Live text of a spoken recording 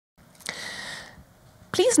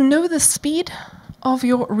please know the speed of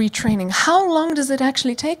your retraining. How long does it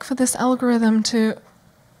actually take for this algorithm to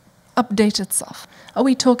update itself? Are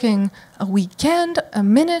we talking a weekend, a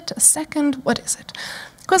minute, a second? What is it?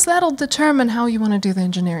 Because that'll determine how you want to do the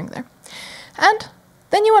engineering there. And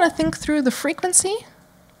then you want to think through the frequency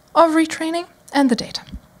of retraining and the data.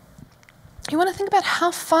 You want to think about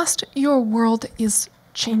how fast your world is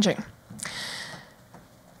changing.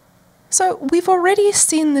 So we've already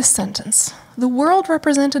seen this sentence. The world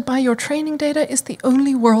represented by your training data is the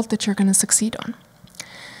only world that you're going to succeed on.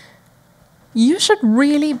 You should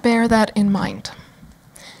really bear that in mind.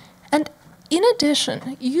 And in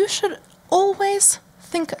addition, you should always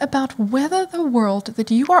think about whether the world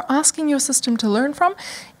that you are asking your system to learn from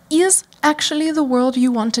is actually the world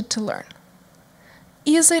you wanted to learn.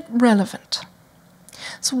 Is it relevant?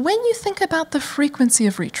 So when you think about the frequency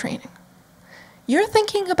of retraining, you're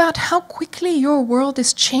thinking about how quickly your world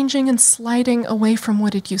is changing and sliding away from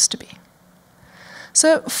what it used to be.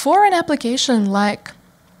 So for an application like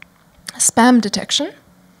spam detection,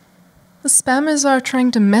 the spammers are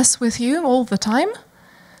trying to mess with you all the time,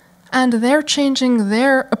 and they're changing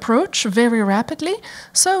their approach very rapidly,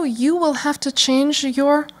 so you will have to change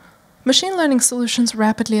your machine learning solutions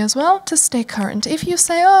rapidly as well to stay current. If you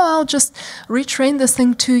say, oh, I'll just retrain this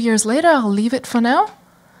thing 2 years later, I'll leave it for now,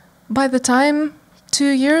 by the time 2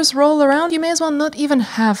 years roll around, you may as well not even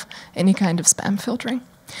have any kind of spam filtering.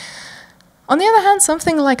 On the other hand,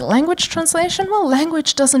 something like language translation, well,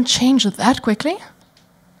 language doesn't change that quickly,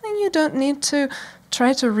 and you don't need to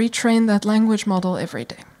try to retrain that language model every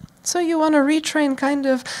day. So you want to retrain kind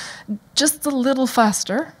of just a little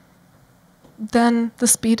faster than the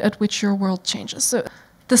speed at which your world changes. So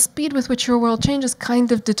the speed with which your world changes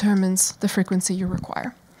kind of determines the frequency you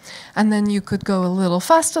require. And then you could go a little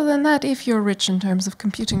faster than that if you're rich in terms of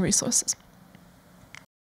computing resources.